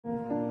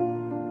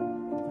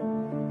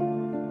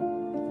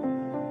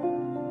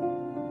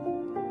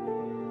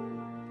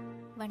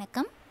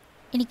வணக்கம்.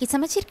 இன்னைக்கு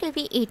சமச்சீர்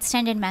கல்வி 8th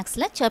ஸ்டாண்டர்ட்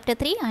மேக்ஸில் சாப்டர்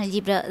 3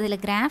 Algebra இதில்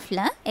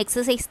கிராஃபில்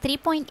எக்ஸசைஸ்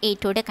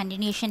 3.8 ஓட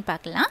கண்டினியூஷன்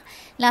பார்க்கலாம்.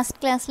 லாஸ்ட்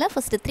கிளாஸில்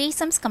ஃபஸ்ட்டு 3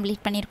 சம்ஸ்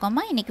கம்ப்ளீட்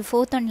பண்ணியிருக்கோமா, இன்றைக்கி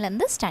 4th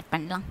ஒன்லேருந்து ஸ்டார்ட்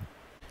பண்ணலாம்.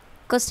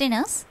 Question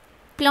is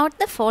plot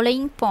the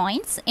following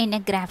points in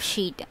a graph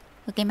sheet.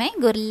 ஓகேமா,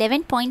 இங்கே ஒரு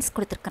 11 பாயிண்ட்ஸ்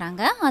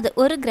கொடுத்துருக்குறாங்க, அது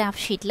ஒரு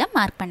கிராஃப் ஷீட்டில்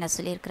மார்க் பண்ண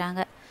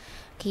சொல்லியிருக்கிறாங்க.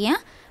 ஓகேயா,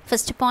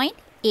 first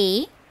point A,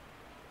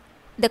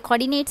 the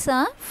coordinates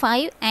are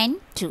 5 and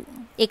 2.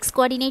 X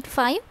coordinate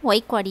 5, Y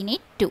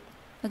coordinate 2.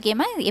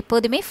 ஓகேம்மா,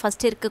 எப்போதுமே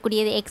ஃபஸ்ட்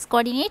இருக்கக்கூடியது எக்ஸ்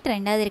கோஆர்டினேட்,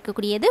 ரெண்டாவது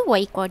இருக்கக்கூடியது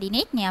ஒய்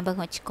கோஆர்டினேட்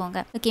ஞாபகம் வச்சுக்கோங்க.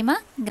 ஓகேம்மா,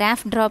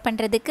 கிராஃப் ட்ரா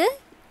பண்ணுறதுக்கு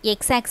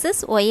X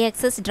access Y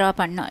access draw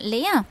பண்ணோம்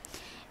இல்லையா.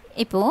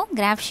 இப்போது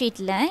கிராஃப்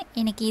ஷீட்டில்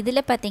எனக்கு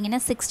இதில் பார்த்தீங்கன்னா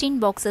 16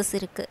 பாக்ஸஸ்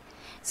இருக்குது.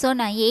 ஸோ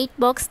நான் 8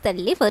 பாக்ஸ்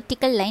தள்ளி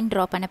வெர்டிக்கல் லைன்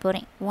ட்ரா பண்ண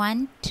போகிறேன்.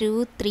 1 2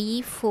 3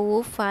 4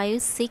 5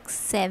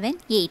 6 7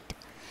 8.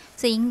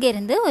 ஸோ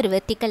இங்கேருந்து ஒரு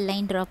வெர்டிக்கல்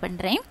லைன் ட்ரா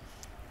பண்ணுறேன்.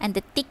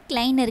 அந்த திக்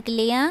லைன் இருக்கு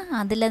இல்லையா,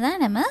 அதில்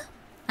தான் நம்ம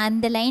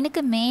அந்த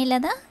லைனுக்கு மேலே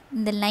தான்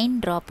இந்த லைன்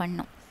ட்ரா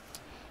பண்ணோம்.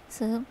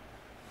 ஸோ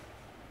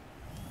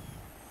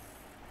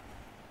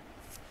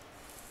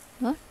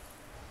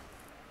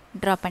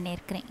ட்ரா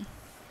பண்ணியிருக்கிறேன்.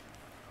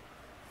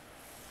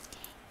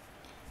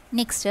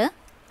 நெக்ஸ்ட்டு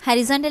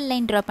ஹரிசாண்டல்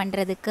லைன் ட்ரா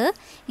பண்ணுறதுக்கு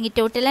இங்கே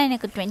டோட்டலாக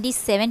எனக்கு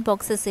 27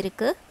 பாக்ஸஸ்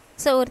இருக்குது.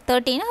 ஸோ ஒரு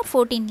 13 or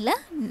 14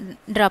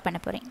 ட்ரா பண்ண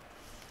போகிறேன்.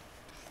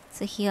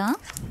 So here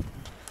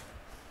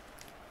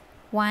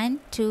 1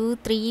 2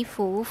 3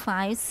 4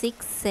 5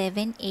 6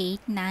 7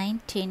 8 9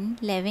 10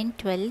 11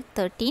 12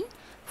 13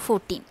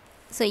 14.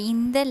 ஸோ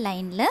இந்த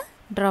லைனில்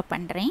ட்ரா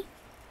பண்ணுறேன்.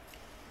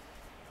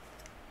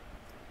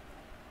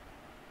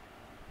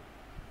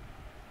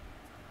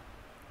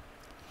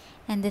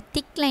 அந்த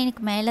திக்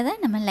லைனுக்கு மேலே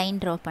தான் நம்ம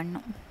லைன் ட்ரா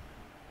பண்ணோம்.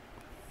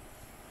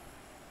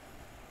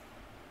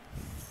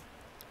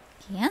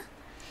 ஓகேயா,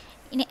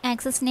 இனி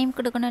ஆக்சஸ் நேம்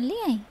கொடுக்கணும்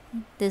இல்லையா.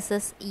 This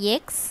is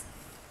X,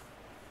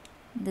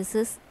 this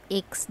is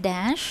x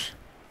dash,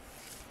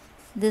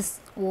 this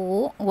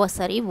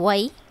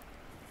y,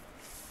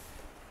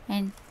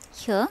 and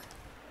here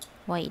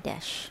y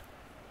dash.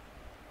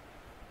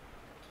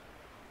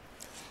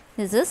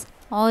 This is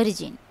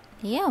origin.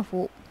 Yeah,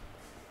 O.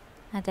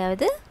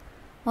 அதாவது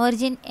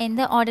origin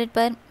எந்த ஆர்டர்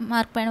பர்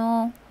மார்க்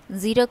பண்ணுவோம்,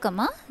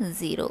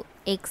 0,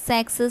 x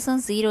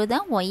ஆக்சஸும் 0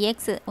 தான்,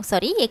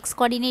 x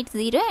coordinate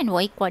 0 and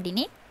y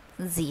coordinate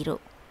 0.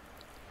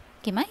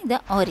 ஓகேம்மா, இது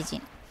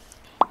origin.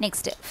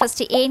 நெக்ஸ்ட்டு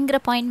ஃபஸ்ட்டு ஏங்கிற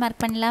point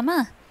mark பண்ணலாமா.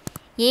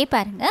 ஏ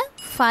பாருங்கள்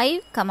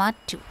 5,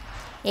 2.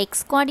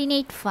 X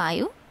coordinate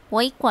 5,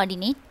 Y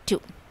coordinate 2.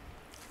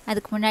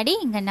 அதுக்கு முன்னாடி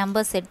இங்கே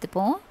நம்பர்ஸ்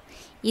எடுத்துப்போம்.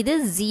 இது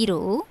 0.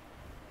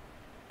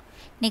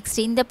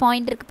 நெக்ஸ்ட் இந்த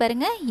பாயிண்ட் இருக்குது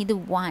பாருங்கள், இது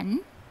 1,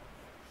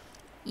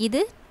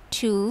 இது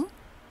 2,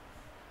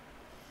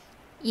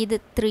 இது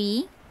 3.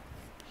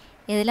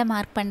 இதில்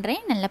மார்க்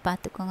பண்ணுறேன், நல்லா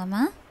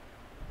பார்த்துக்கோங்கம்மா.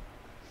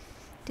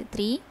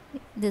 3,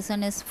 this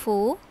one is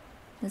 4,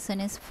 this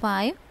one is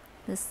 5,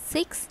 this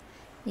 6,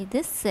 இது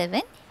 7,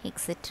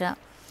 etc.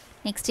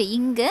 நெக்ஸ்ட்டு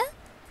இங்கே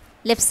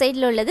லெஃப்ட்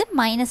சைடில் உள்ளது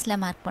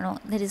மைனஸில் மார்க்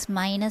பண்ணுவோம். there is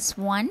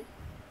 -1,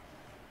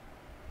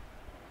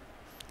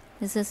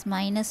 this is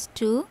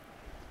 -2,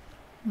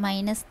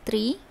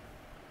 -3,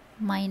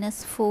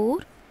 -4,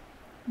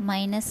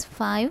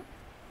 -5,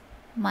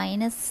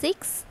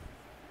 -6,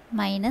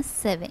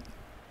 -7.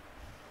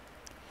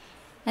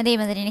 அதே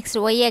மாதிரி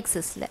நெக்ஸ்ட் ஒய்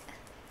ஆக்சஸில்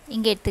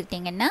இங்கே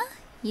எடுத்துக்கிட்டிங்கன்னா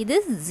இது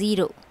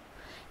 0.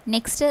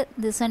 Next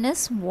this one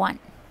is 1,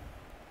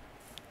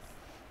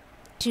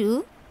 2,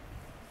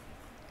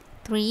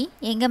 3.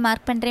 எங்கே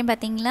மார்க் பண்ணுறேன்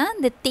பார்த்தீங்களா,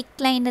 இந்த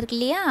திக் லைன் இருக்கு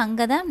இல்லையா,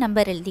 அங்கே தான்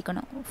நம்பர்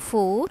எழுதிக்கணும்.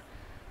 4,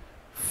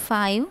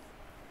 5,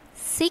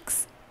 6,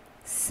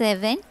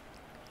 7,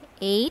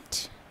 8,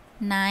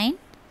 9,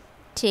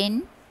 10,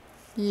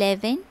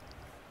 11,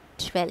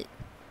 12.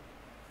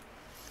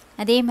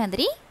 அதே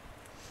மாதிரி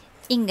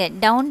இங்கே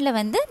டவுனில்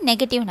வந்து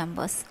negative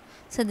numbers.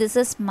 So this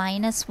is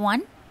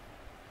 -1,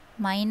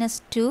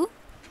 -2,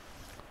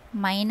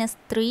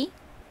 -3,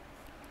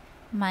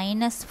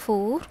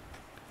 -4,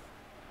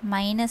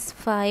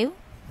 -5,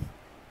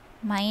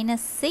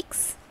 -6,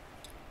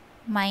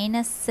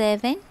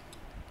 -7,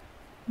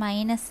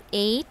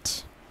 -8,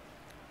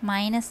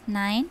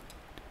 -9,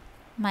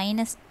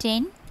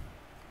 -10,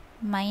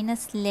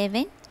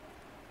 -11,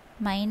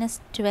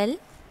 -12,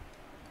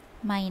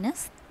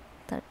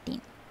 -13.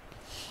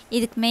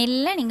 இதுக்கு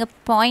மேலே நீங்கள்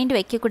பாயிண்ட்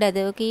வைக்கக்கூடாது.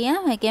 ஓகேயா,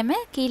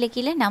 வைக்காமல்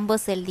கீழே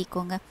நம்பர்ஸ்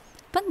எழுதிக்கோங்க.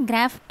 இப்போ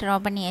கிராஃப் ட்ரா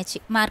பண்ணியாச்சு,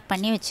 மார்க்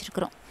பண்ணி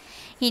வச்சுருக்குறோம்.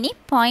 இனி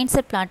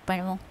பாயிண்ட்ஸை ப்ளாட்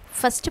பண்ணுவோம்.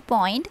 ஃபஸ்ட்டு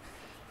பாயிண்ட்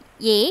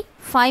ஏ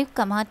 5,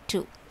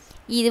 2.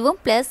 இதுவும்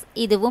ப்ளஸ்,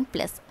 இதுவும்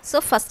ப்ளஸ். ஸோ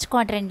ஃபஸ்ட்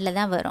குவாட்ரண்டில்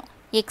தான் வரும்.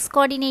 X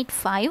coordinate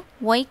 5,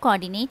 Y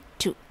coordinate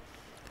 2.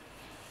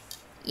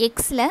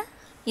 எக்ஸில்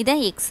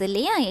இதான் எக்ஸ்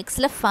இல்லையா,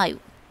 எக்ஸில் 5.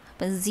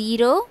 அப்போ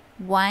 0,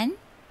 1,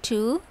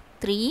 2,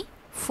 3,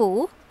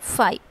 4,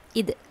 5.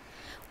 இது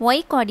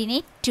ஒய்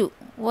கோஆர்டினேட் 2.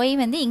 ஒய்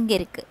வந்து இங்கே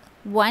இருக்குது,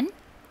 1,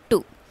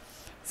 2.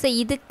 ஸோ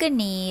இதுக்கு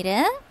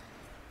நேராக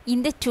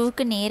இந்த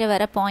 2க்கு நேராக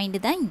வர பாயிண்ட்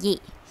தான் ஏ.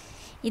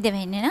 இதை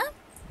வேணுன்னா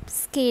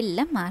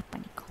ஸ்கேலில் மார்க்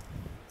பண்ணிக்கோ.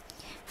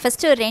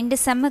 ஃபஸ்ட்டு ஒரு 2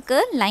 சம்முக்கு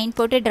லைன்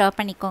போட்டு ட்ரா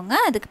பண்ணிக்கோங்க.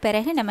 அதுக்கு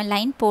பிறகு நம்ம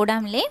லைன்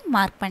போடாமலே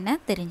மார்க் பண்ண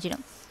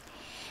தெரிஞ்சிடும்.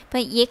 இப்போ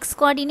எக்ஸ்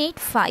கோஆர்டினேட்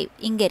 5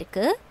 இங்கே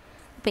இருக்குது.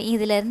 இப்போ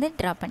இதிலேருந்து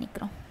ட்ரா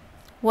பண்ணிக்கிறோம்.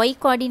 ஒய்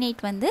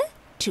கோஆர்டினேட் வந்து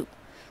 2.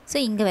 ஸோ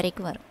இங்கே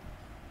வரைக்கும் வரும்.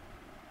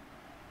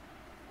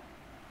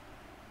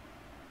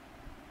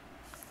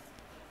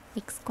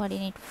 X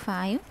coordinate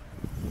 5,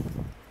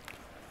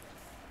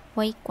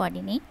 Y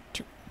coordinate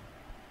 2.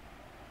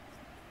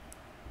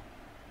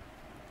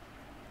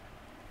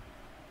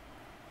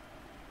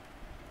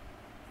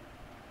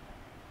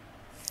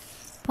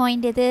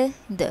 Point எது?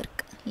 இது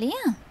இருக்கு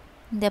இல்லையா?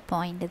 இந்த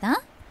பாயிண்ட் தான்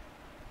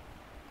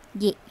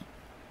ஏ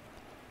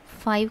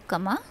 5,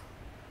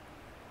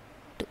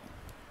 2.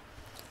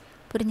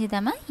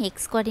 புரிஞ்சுதாம்மா?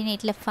 X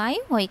கோஆர்டினேட்டில் 5,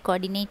 Y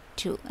coordinate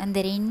 2. அந்த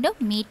ரெண்டும்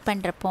மீட்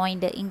பண்ணுற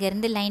பாயிண்ட்.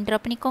 இங்கேருந்து லைன் ட்ரா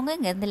பண்ணிக்கோங்க,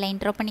 இங்கேருந்து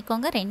லைன் ட்ரா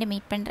பண்ணிக்கோங்க. ரெண்டு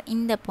மீட் பண்ணுற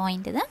இந்த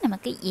பாயிண்ட் தான்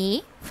நமக்கு ஏ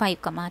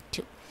 5,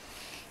 2.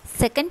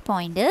 Second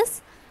point is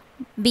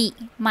B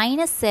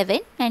 -7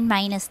 and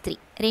 -3.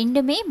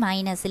 ரெண்டுமே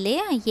மைனஸ்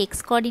இல்லையா?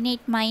 X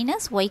coordinate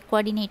minus, Y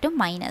கோஆர்டினேட்டும்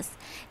minus.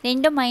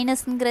 ரெண்டும்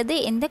மைனஸ்ங்கிறது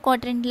எந்த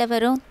குவாட்ரண்ட்டில்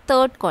வரும்?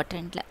 தேர்ட்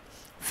குவாட்ரண்ட்டில்.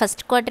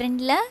 ஃபஸ்ட்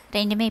குவாட்ரண்ட்டில்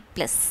ரெண்டுமே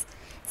ப்ளஸ்,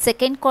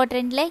 செகண்ட்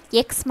குவாட்ரண்ட்டில்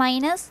X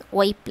minus,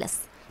 Y plus,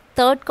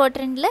 third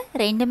குவாட்ரண்ட்டில்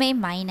ரெண்டுமே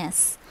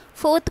மைனஸ்,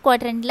 ஃபோர்த்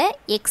குவாட்ரண்ட்டில்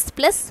எக்ஸ்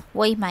ப்ளஸ்,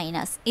 ஒய்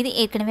மைனஸ். இது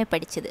ஏற்கனவே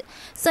படித்தது.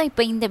 ஸோ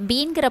இப்போ இந்த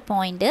பீங்கிற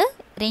பாயிண்ட்டு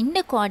ரெண்டு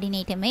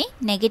கோஆர்டினேட்டுமே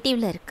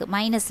நெகட்டிவில் இருக்குது,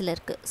 மைனஸில்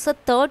இருக்குது. ஸோ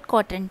தேர்ட்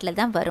குவாட்ரண்ட்டில்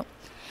தான் வரும்.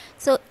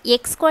 ஸோ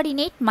எக்ஸ்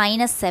கோஆர்டினேட்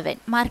 -7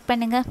 மார்க்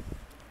பண்ணுங்கள்.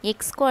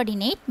 X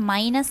coordinate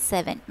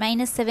 -7.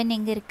 -7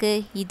 எங்கே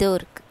இருக்குது? இதோ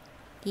இருக்குது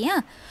இல்லையா?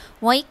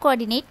 Y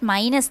coordinate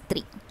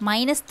 -3.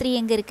 -3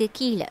 எங்கே இருக்குது?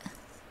 கீழே.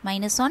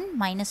 -1,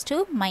 -2,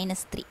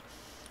 -3.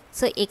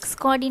 ஸோ எக்ஸ்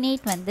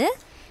கோஆர்டினேட் வந்து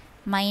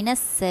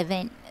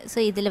 -7. ஸோ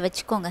இதில்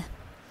வச்சுக்கோங்க.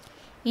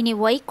 இனி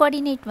ஒய்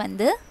கோஆர்டினேட்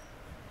வந்து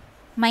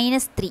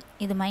 -3.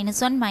 இது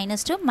 -1,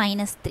 -2,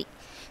 -3.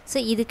 ஸோ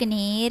இதுக்கு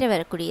நேராக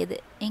வரக்கூடியது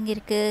எங்கே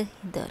இருக்குது?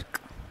 இதோ இருக்குது.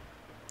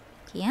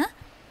 ஓகேயா?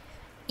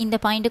 இந்த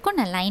பாயிண்ட்டுக்கும்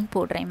நான் லைன்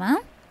போடுறேம்மா.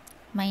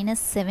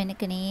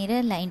 -7க்கு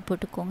நேராக லைன்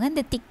போட்டுக்கோங்க.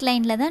 இந்த திக்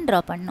லைனில் தான் ட்ரா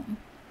பண்ணணும்.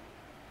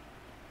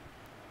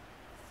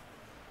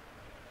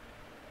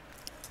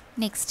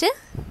 நெக்ஸ்ட்டு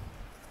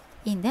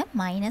இந்த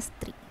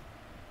 -3.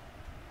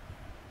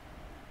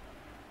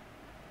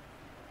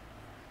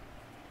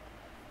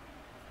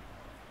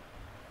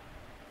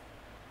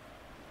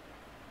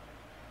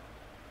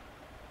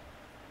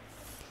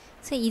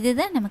 ஸோ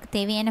இதுதான் நமக்கு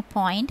தேவையான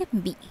point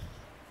B.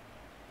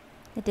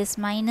 That is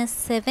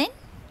 -7,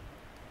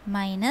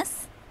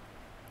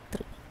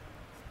 -3.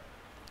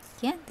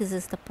 Yeah, this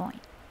is the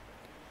point.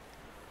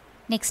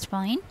 Next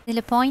point.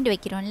 இதில் பாயிண்ட்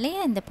வைக்கிறோம்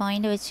இல்லையா? இந்த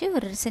பாயிண்டை வச்சு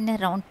ஒரு சின்ன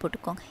ரவுண்ட்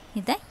போட்டுக்கோங்க.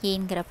 இதுதான்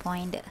ஏங்கிற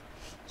பாயிண்ட்டு.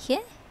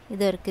 ஹியர்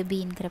இது இருக்குது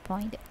பிங்கிற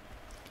point.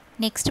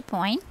 Next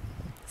point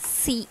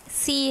C.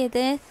 C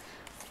எது?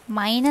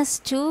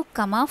 -2,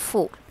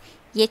 4.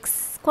 எக்ஸ்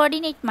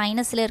கோஆர்டினேட்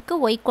மைனஸில்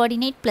இருக்குது, ஒய்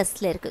கோஆர்டினேட்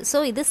ப்ளஸில் இருக்குது. ஸோ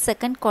இது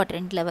செகண்ட்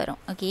குவாட்ரண்ட்டில் வரும்.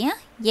 ஓகேயா?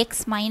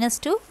 எக்ஸ்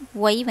 -2,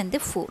 ஒய் வந்து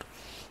 4.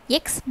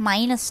 எக்ஸ்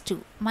 -2.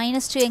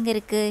 -2 எங்கே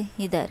இருக்குது?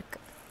 இதாக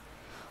இருக்குது.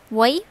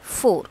 ஒய்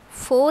 4.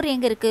 4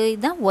 எங்கே இருக்குது?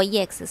 இதுதான் ஒய்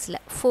ஆக்சஸில்.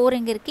 4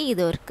 எங்கே இருக்குது?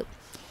 இதோ இருக்குது.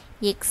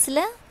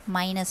 எக்ஸில்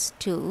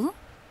 -2,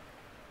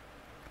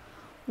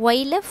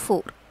 ஒயில்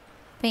 4.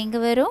 இப்போ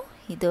எங்கே வரும்?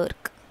 இதோ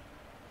இருக்குது.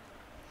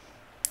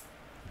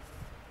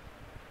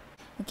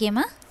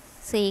 ஓகேம்மா?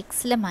 ஸோ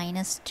எக்ஸில்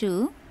 -2,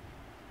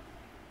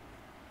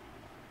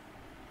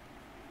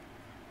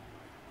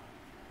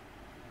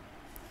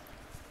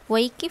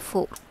 ஒய்க்கு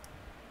 4.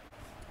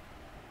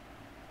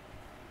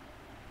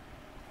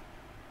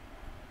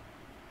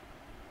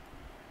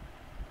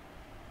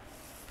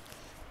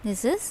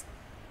 This is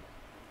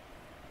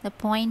the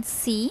point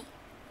C,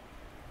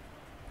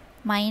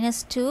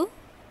 -2,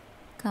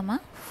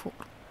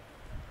 4.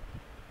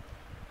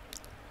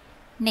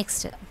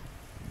 Next,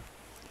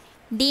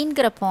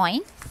 Dங்கிற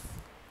point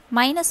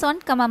 -1,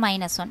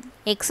 -1.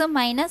 Xம்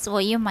minus,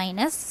 Yம்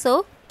minus. So,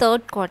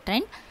 third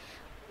quadrant.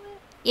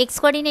 X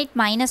coordinate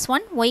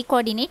 -1, Y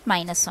coordinate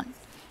 -1.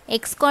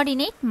 X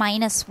coordinate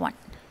 -1.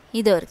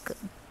 இது இருக்கு.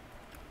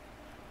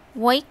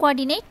 Y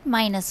coordinate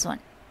 -1.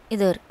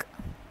 இது இருக்கு.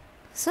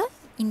 So,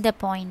 இந்த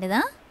point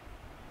தான்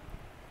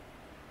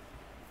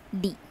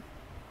D.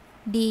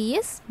 D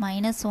is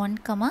 -1,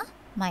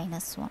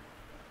 -1.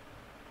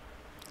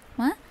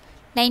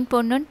 லைன்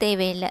போடணுன்னு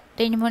தேவையில்லை.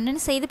 2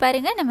 3 செய்து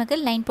பாருங்கள். நமக்கு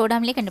லைன்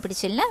போடாமலே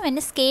கண்டுபிடிச்சிடலாம்.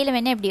 வேணால் ஸ்கேலை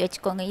வேணால் எப்படி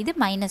வச்சுக்கோங்க. இது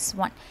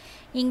 -1,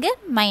 இங்கே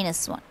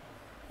 -1.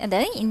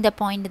 அதாவது இந்த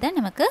பாயிண்ட் தான்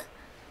நமக்கு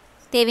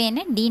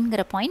தேவையான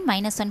Dங்கிற point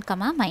 -1,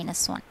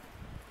 -1.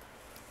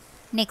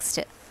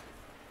 Next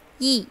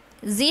E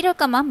 0,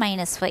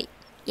 -5.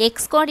 X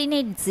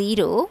coordinate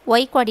 0,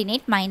 Y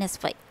coordinate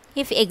 -5.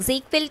 If x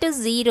equal to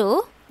 0,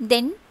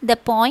 then the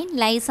point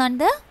lies on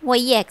the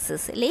y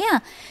axis இல்லையா?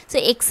 ஸோ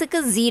எக்ஸுக்கு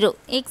 0,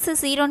 எக்ஸ்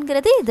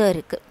 0ங்கிறது இது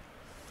இருக்குது.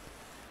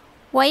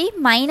 y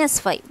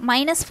 -5,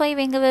 -5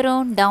 எங்கே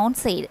வரும்? டவுன்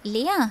சைடு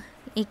இல்லையா?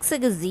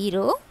 எக்ஸுக்கு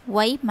 0,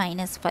 y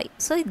 -5.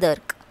 ஸோ இது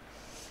இருக்குது.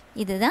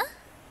 இதுதான்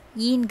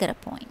ஈங்கிற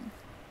point.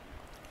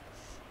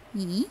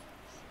 E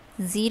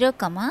 0,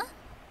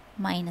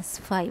 minus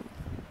 5.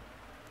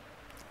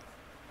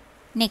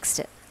 Next,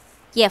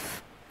 f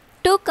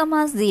 2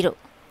 comma 0.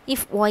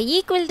 If y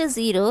equal to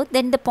 0,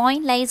 then the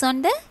point lies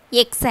on the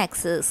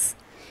x-axis.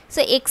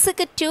 So x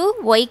க்கு 2,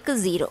 y க்கு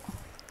 0.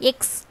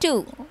 x2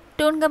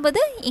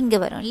 2ங்கும்போது இங்கே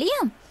வரும் இல்லையா,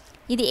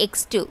 இது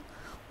x2.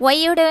 y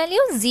யோட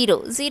வேல்யூ 0.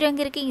 0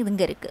 எங்கே இருக்குது, இது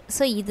இங்கே இருக்குது.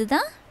 ஸோ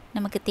இதுதான்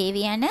நமக்கு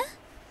தேவையான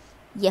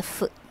f.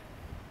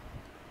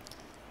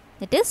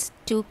 That is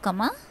 2,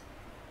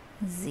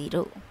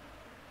 0.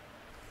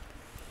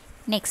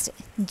 Next,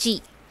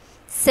 g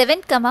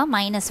 7,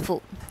 minus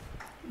 4.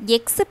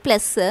 x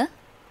plus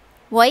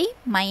y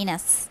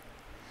minus.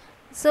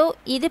 So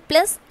இது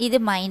plus இது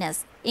minus.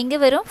 எங்கே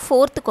வரும்,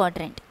 4th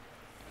quadrant.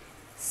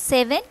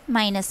 7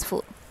 minus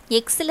 4.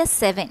 xல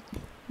 7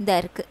 இதா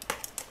இருக்கு.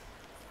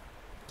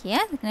 ஓகே,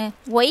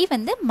 y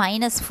வந்து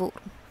minus 4.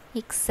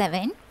 x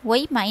 7,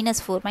 y minus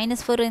 4.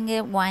 minus 4 இங்கே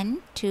 1,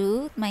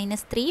 2,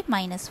 minus 3,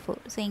 minus 4.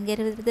 ஸோ இங்கே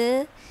இருக்குது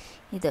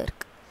இது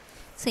இருக்கு.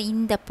 ஸோ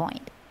இந்த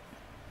point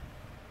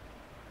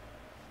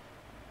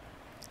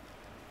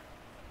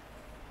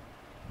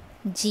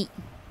g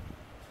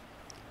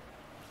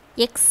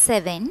x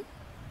 7,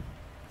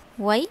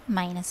 y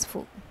minus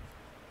 4.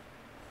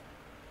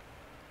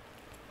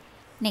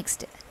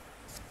 Next,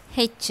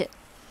 h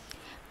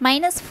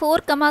minus 4,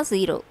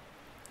 0.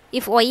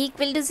 If y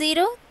equal to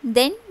 0,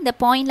 then the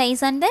point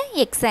lies on the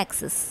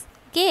x-axis.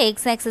 Okay,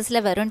 x-axisல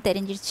வரும்னு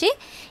தெரிஞ்சிருச்சு.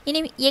 இனி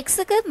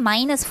xக்கு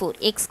minus 4,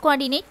 x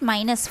coordinate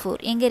minus 4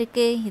 எங்கே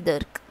இருக்குது, இது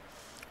இருக்குது.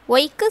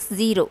 yக்கு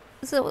 0,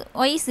 ஸோ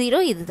y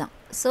 0 இதுதான்.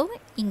 ஸோ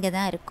இங்கே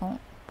தான் இருக்கும்.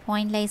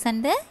 Point lies on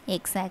the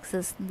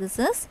x-axis. This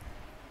is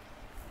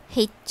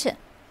h.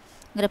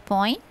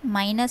 Point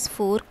minus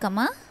 4,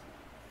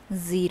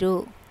 0.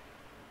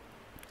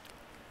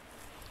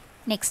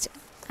 Next,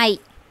 I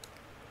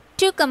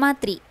 2,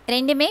 3.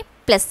 ரெண்டுமே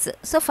plus.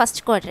 So first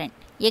quadrant.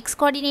 X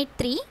coordinate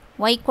 3,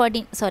 y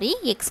coordinate, sorry,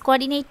 x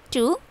coordinate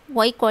 2,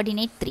 y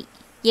coordinate 3.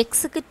 x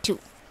க்கு 2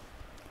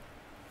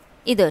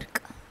 இது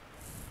இருக்கு.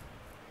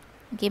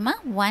 ஓகேமா,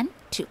 1,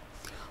 2.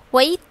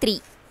 y 3.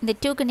 இந்த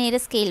 2க்கு நேர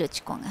ஸ்கேல்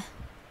வச்சுக்கோங்க.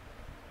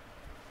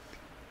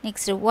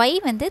 நெக்ஸ்ட் y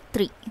வந்து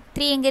 3.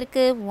 3 எங்கே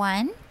இருக்குது,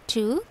 1,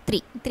 2,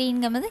 3.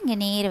 3ங்கும்போது இங்கே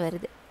நேர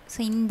வருது. ஸோ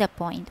இந்த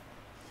பாயிண்ட்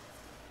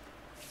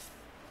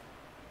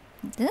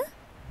இது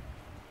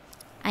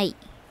I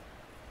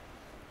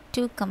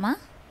 2,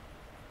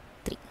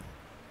 3.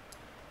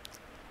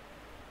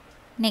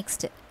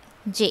 Next,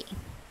 j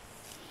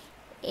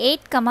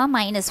 8,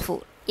 minus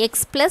 4.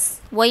 x plus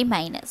y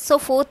minus. So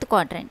fourth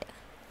quadrant.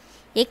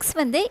 x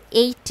வந்து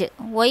 8,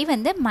 y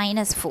வந்து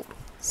minus 4.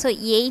 So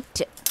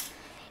 8,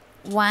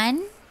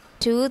 1,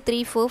 2,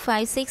 3, 4,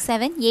 5, 6,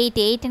 7,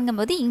 8.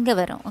 8ங்கும்போது இங்கே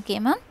வரும்.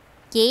 ஓகேம்மா,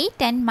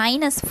 8 and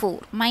minus 4.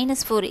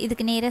 minus 4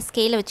 இதுக்கு நேராக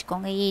ஸ்கேலை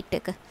வச்சுக்கோங்க.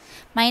 8க்கு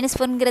minus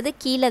 4ங்கிறது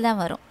கீழே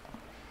தான் வரும்.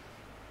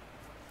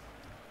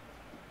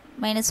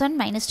 minus 1,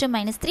 minus 2,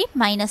 minus 3,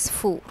 minus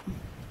 4.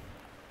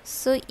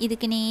 So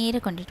இதுக்கு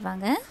நேராக கொண்டுட்டு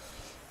வாங்க.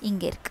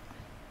 இங்கே இருக்கு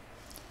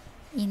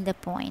இந்த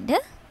point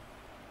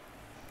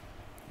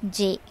j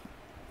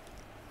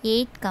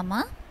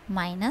 8,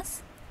 minus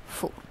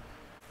 4.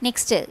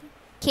 Next,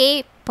 k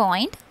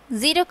point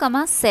 0,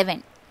 7.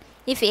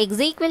 If x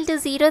equal to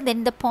 0, then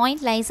the point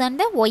lies on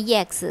the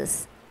y-axis.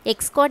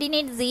 x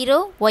coordinate 0,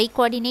 y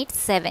coordinate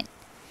 7.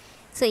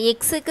 So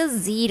x க்கு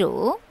 0,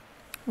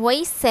 y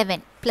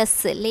 7 plus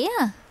இல்லையா,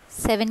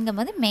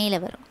 7ங்கும்போது மேலே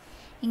வரும்.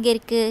 இங்கே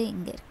இருக்குது,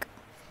 இங்கே இருக்குது.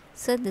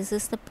 So this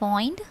is the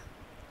point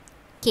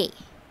k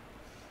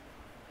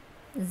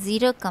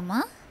 0,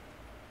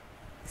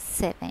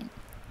 7.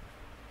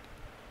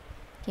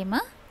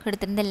 ஓகேம்மா,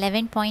 கொடுத்துருந்த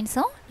 11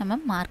 பாயிண்ட்ஸும் நம்ம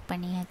மார்க்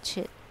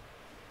பண்ணியாச்சு.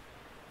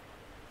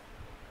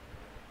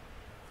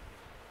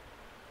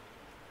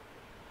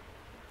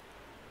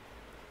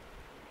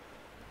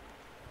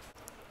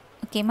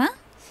 ஓகேம்மா,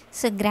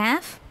 ஸோ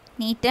கிராஃப்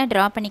நீட்டாக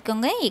ட்ரா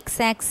பண்ணிக்கோங்க.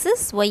 X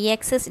axis Y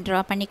axis draw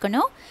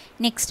பண்ணிக்கணும்.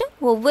 நெக்ஸ்ட்டு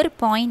ஒவ்வொரு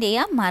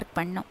பாயிண்டையாக மார்க்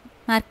பண்ணணும்.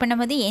 மார்க்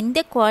பண்ணும்போது எந்த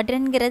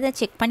குவாட்ரன்ட்ங்கிறத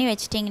செக் பண்ணி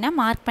வச்சிட்டிங்கன்னா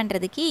மார்க்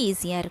பண்ணுறதுக்கு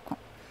ஈஸியாக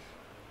இருக்கும்.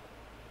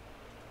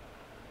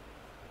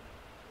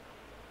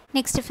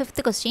 Next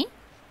fifth question.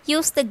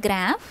 Use the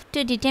graph to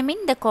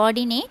determine the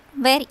coordinate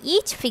where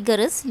each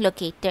figure is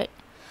located.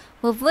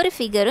 ஒவ்வொரு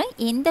ஃபிகரும்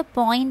எந்த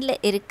பாயிண்டில்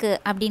இருக்குது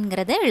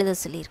அப்படிங்கிறத எழுத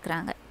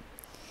சொல்லியிருக்கிறாங்க.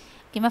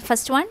 ஓகேம்மா,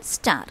 ஃபஸ்ட் ஒன்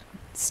ஸ்டார்.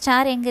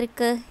 ஸ்டார் எங்கே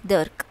இருக்குது, இது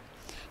இருக்குது.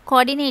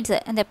 கோஆர்டினேட்ஸை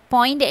அந்த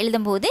பாயிண்ட்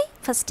எழுதும்போது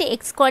ஃபஸ்ட்டு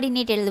எக்ஸ்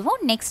கோஆர்டினேட்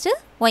எழுதுவோம், நெக்ஸ்ட்டு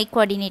ஒய்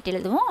கோஆர்டினேட்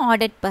எழுதுவோம்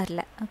ஆர்டர்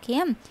பரில். ஓகே,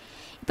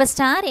 இப்போ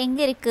ஸ்டார்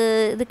எங்கே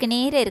இருக்குது, இதுக்கு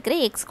நேராக இருக்கிற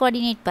எக்ஸ்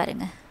கோஆர்டினேட்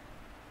பாருங்கள்,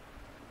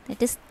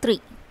 தட் இஸ் 3.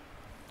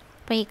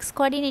 இப்போ எக்ஸ்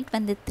கோஆர்டினேட்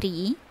வந்து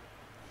 3,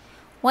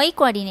 ஒய்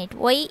கோஆர்டினேட்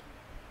ஒய்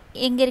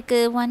எங்கே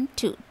இருக்குது, 1,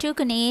 2.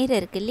 2க்கு நேராக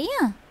இருக்குது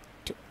இல்லையா,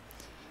 2.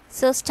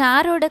 So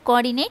ஸ்டாரோட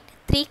coordinate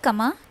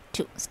 3,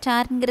 2.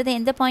 ஸ்டாருங்கிறது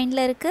எந்த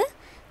பாயிண்டில் இருக்குது,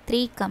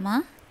 3,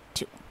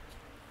 2.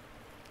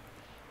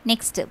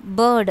 நெக்ஸ்ட்டு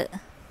பேர்டு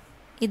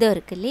இது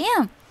இருக்குது இல்லையா,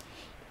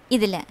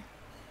 இதில்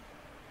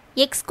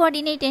எக்ஸ்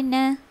கோஆர்டினேட் என்ன,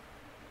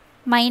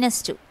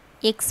 -2.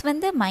 எக்ஸ்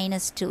வந்து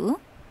 -2,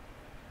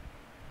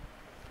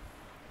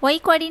 ஒய்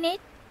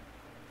கோஆர்டினேட்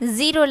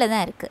 0ல்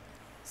தான் இருக்குது.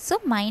 ஸோ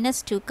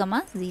 -2,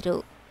 0.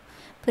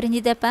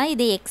 புரிஞ்சுதப்பா?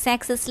 இது எக்ஸ்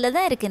ஆக்சஸில்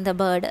தான் இருக்குது இந்த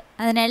பேர்டு,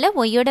 அதனால்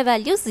ஒய்யோட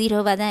வேல்யூ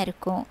 0வாக தான்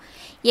இருக்கும்.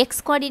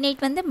 எக்ஸ்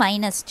கோஆர்டினேட் வந்து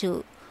 -2,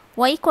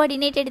 ஒய்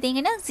கோஆர்டினேட்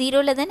எடுத்திங்கன்னா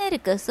 0ல் தானே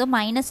இருக்குது. ஸோ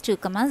 -2,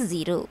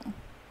 0.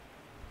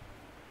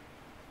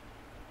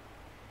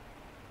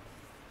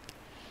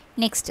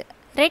 நெக்ஸ்ட்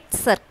ரெட்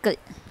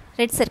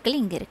சர்க்கிள்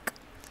இங்கே இருக்குது.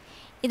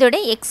 இதோட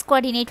எக்ஸ்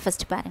கோஆர்டினேட்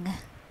ஃபஸ்ட்டு பாருங்கள்.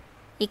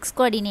 எக்ஸ்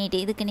கோஆர்டினேட்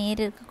இதுக்கு நேர்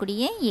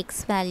இருக்கக்கூடிய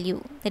X value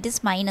that is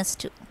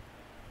 -2.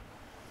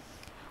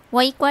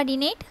 Y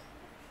coordinate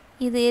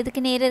இது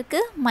எதுக்கு நேர்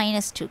இருக்குது?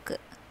 -2க்கு.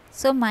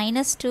 ஸோ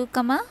 -2,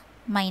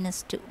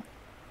 -2.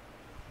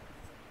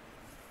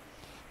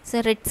 ஸோ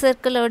ரெட்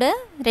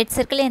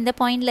சர்க்கிள் எந்த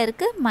பாயிண்டில்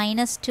இருக்குது?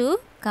 -2,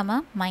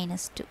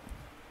 -2.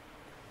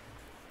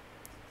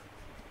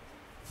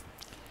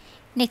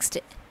 நெக்ஸ்ட்டு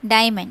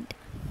டைமண்ட்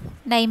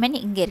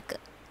இங்கே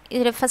இருக்குது.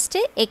 இதில் ஃபஸ்ட்டு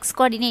எக்ஸ்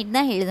கோஆர்டினேட்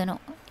தான்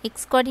எழுதணும்.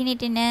 எக்ஸ்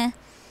கோஆர்டினேட் என்ன?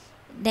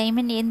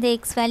 டைமண்ட் எந்த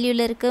எக்ஸ்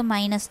வேல்யூவில் இருக்குது?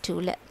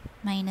 -2ல்.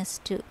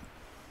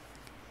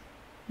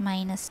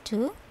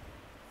 -2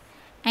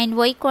 அண்ட்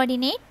ஒய்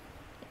கோஆர்டினேட்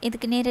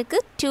இதுக்கு நேர்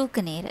இருக்குது?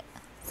 2க்கு நேர்.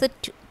 ஸோ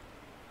 2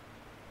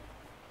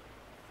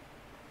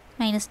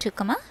 -2,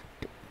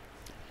 2.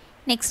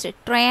 நெக்ஸ்ட்டு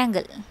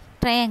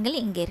ட்ரையாங்கிள்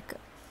இங்கே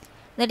இருக்குது.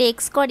 அதோட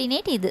எக்ஸ்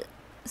கோஆர்டினேட் இது.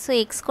 So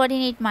X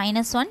coordinate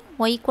 -1,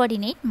 Y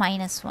coordinate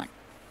 -1.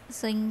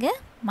 So இங்கே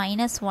 -1,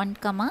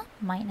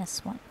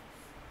 -1.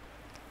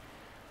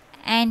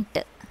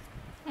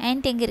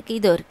 ஆண்ட் எங்கே இருக்குது?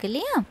 இதோ இருக்குது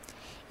இல்லையா?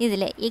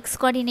 இதில் எக்ஸ்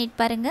கோஆர்டினேட்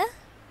பாருங்கள்,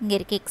 இங்கே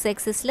இருக்குது எக்ஸ்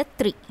ஆக்சிஸில்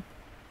 3,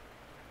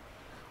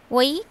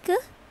 ஒய்க்கு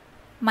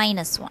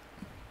 -1.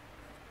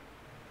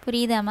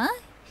 புரியுதாம்மா?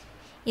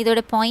 இதோட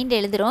பாயிண்ட்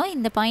எழுதுகிறோம்.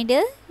 இந்த பாயிண்ட்டு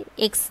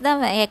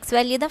எக்ஸ்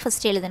வேல்யூ தான்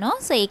ஃபஸ்ட் எழுதணும்.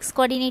 ஸோ எக்ஸ்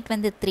கோஆர்டினேட்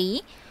வந்து 3,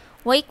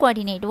 ஒய்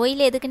கோஆர்டினேட்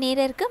ஒயில் எதுக்கு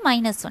நேராக இருக்குது?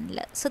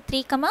 -1ல். ஸோ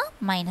 3,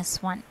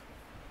 -1.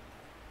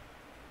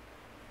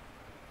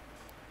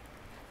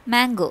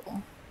 மேங்கோ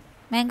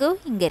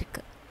இங்கே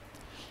இருக்குது.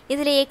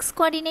 இதில் எக்ஸ்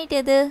கோஆர்டினேட்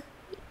எது?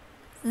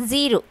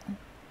 0,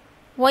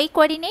 ஒய்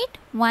கோஆர்டினேட்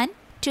 1,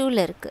 2ல்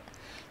இருக்குது.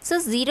 ஸோ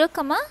 0,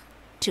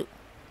 2.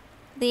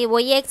 இது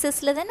ஒய்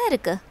ஆக்சஸில் தானே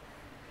இருக்குது.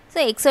 ஸோ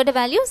எக்ஸோட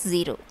வேல்யூ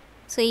 0.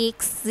 ஸோ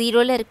எக்ஸ்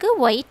 0ல் இருக்குது,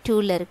 ஒய்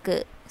 2ல்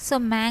இருக்குது. So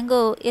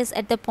mango is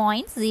at the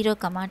point 0,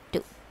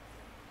 2.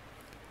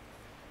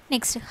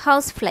 Next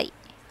house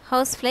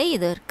fly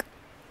இது இருக்குது.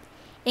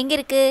 எங்கே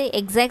இருக்குது?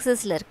 எக்ஸ்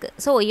ஆக்சஸில் இருக்குது.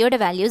 ஸோ ஒய்யோட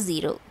வேல்யூ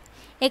 0.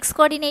 எக்ஸ்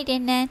கோஆர்டினேட்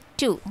என்ன?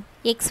 2,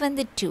 எக்ஸ்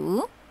வந்து 2,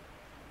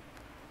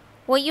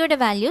 ஒய்யோட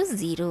வேல்யூ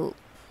 0.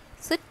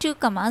 ஸோ 2,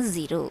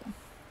 0.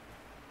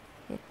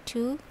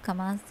 2,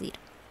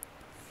 0.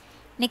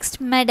 நெக்ஸ்ட்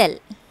மெடல்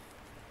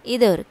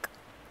இது இருக்குது.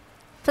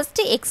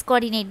 ஃபஸ்ட்டு எக்ஸ்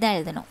கோஆர்டினேட் தான்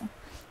எழுதணும்.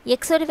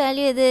 எக்ஸோட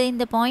வேல்யூ எது?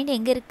 இந்த பாயிண்ட்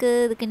எங்கே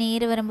இருக்குது? இதுக்கு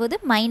நேர் வரும்போது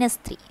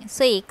 -3.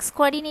 So X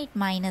coordinate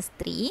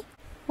 -3,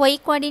 Y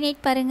coordinate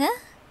பாருங்கள்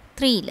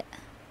 3ல்.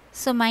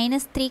 ஸோ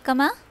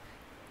 -3,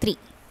 3.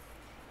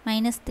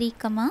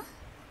 -3,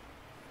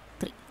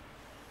 3.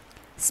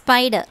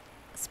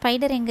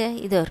 ஸ்பைடர் எங்கே?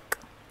 இது இருக்குது.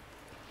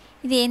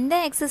 இது எந்த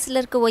ஆக்சஸில்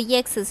இருக்குது? ஒய்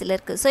ஆக்சஸில்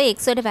இருக்குது. ஸோ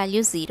எக்ஸோட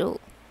வேல்யூ 0.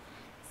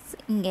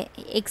 இங்கே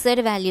எக்ஸோட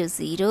வேல்யூ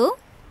 0,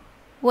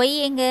 ஒய்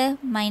எங்கே?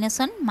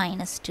 -1,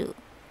 -2.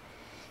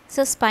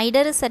 So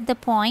spider is at the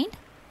point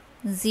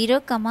 0,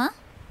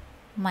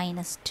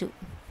 -2.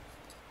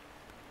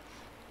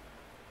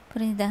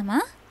 புரியுதாம்மா?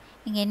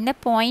 இங்கே என்ன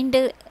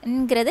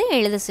பாயிண்ட்டுங்கிறத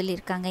எழுத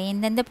சொல்லியிருக்காங்க.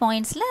 எந்தெந்த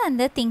பாயிண்ட்ஸில்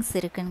அந்த திங்ஸ்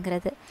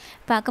இருக்குங்கிறது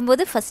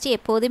பார்க்கும்போது ஃபஸ்ட்டு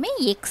எப்போதுமே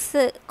எக்ஸ்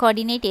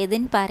கோஆர்டினேட்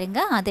எதுன்னு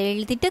பாருங்கள், அதை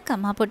எழுதிட்டு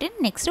கம்மா போட்டு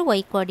நெக்ஸ்ட்டு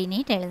ஒய்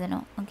கோஆர்டினேட்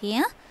எழுதணும்.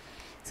 ஓகேயா?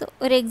 ஸோ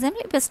ஒரு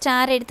எக்ஸாம்பிள் இப்போ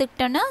ஸ்டார்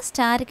எடுத்துக்கிட்டோன்னா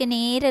ஸ்டாருக்கு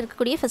நேராக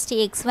இருக்கக்கூடிய ஃபஸ்ட்டு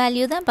எக்ஸ்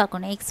வேல்யூ தான்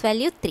பார்க்கணும். எக்ஸ்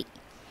வேல்யூ 3,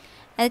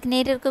 அதுக்கு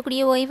நேராக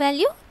இருக்கக்கூடிய ஒய்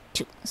வேல்யூ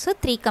 2. ஸோ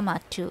 3,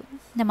 2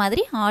 இந்த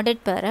மாதிரி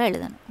ஆர்டர்ட் பேராக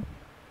எழுதணும்.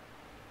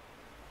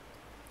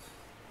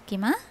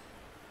 ஓகேம்மா?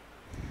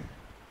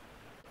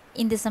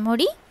 இந்த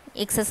சமோடி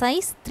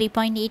எக்ஸசைஸ்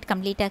 3.8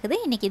 கம்ப்ளீட் ஆகுது.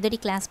 இன்றைக்கி இதோட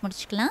கிளாஸ்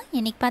முடிச்சுக்கலாம்.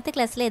 இன்றைக்கி பார்த்த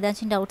கிளாஸில்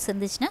ஏதாச்சும் டவுட்ஸ்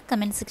இருந்துச்சுன்னா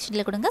கமெண்ட்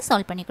செக்ஷனில் கொடுங்க,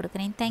 சால்வ் பண்ணி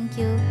கொடுக்குறேன்.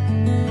 தேங்க்யூ.